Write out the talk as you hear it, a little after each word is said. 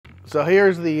So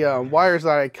here's the wires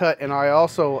that I cut, and I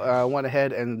also went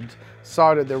ahead and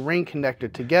soldered the ring connector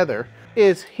together.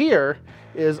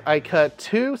 I cut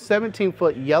two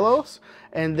 17-foot yellows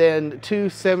and then two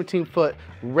 17-foot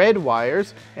red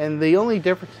wires, and the only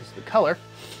difference is the color.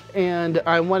 And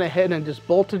I went ahead and just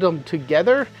bolted them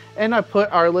together, and I put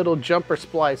our little jumper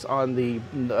splice on the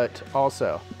nut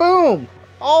also. Boom!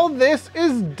 All this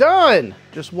is done!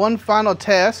 Just one final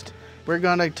test. We're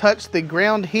gonna touch the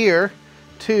ground here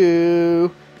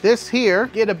to this here,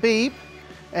 get a beep,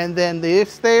 and then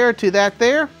this there to that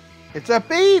there. It's a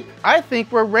beep! I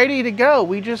think we're ready to go.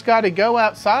 We just gotta go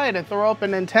outside and throw up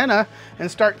an antenna and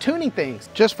start tuning things.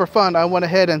 Just for fun, I went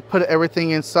ahead and put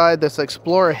everything inside this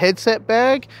Explorer headset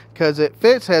bag because it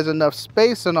fits, has enough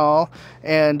space and all,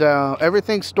 and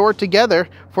everything's stored together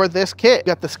for this kit.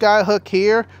 Got the sky hook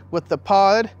here with the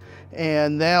pod,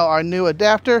 and now our new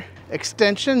adapter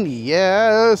extension,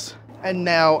 yes. And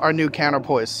now our new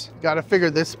counterpoise. Gotta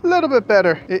figure this a little bit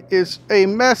better. It is a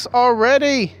mess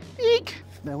already. Eek.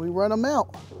 Now we run them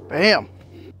out. Bam.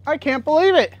 I can't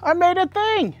believe it. I made a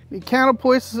thing. The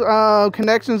counterpoise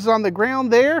connections on the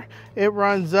ground there. It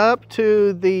runs up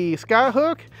to the sky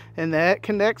hook, and that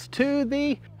connects to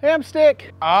the HamStick.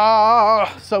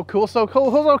 Ah, so cool, so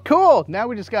cool, so cool. Now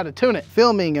we just gotta tune it.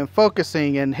 Filming and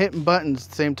focusing and hitting buttons at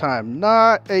the same time.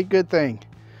 Not a good thing.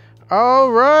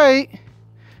 All right.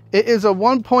 It is a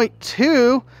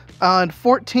 1.2 on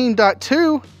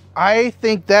 14.2. I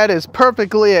think that is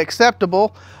perfectly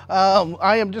acceptable.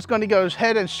 I am just going to go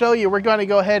ahead and show you. We're going to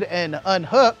go ahead and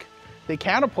unhook the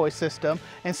counterpoise system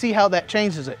and see how that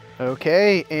changes it.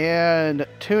 Okay, and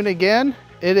tune again.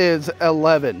 It is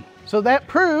 11. So that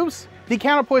proves the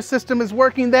counterpoise system is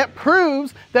working. That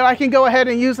proves that I can go ahead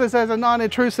and use this as a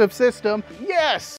non-intrusive system. Yes!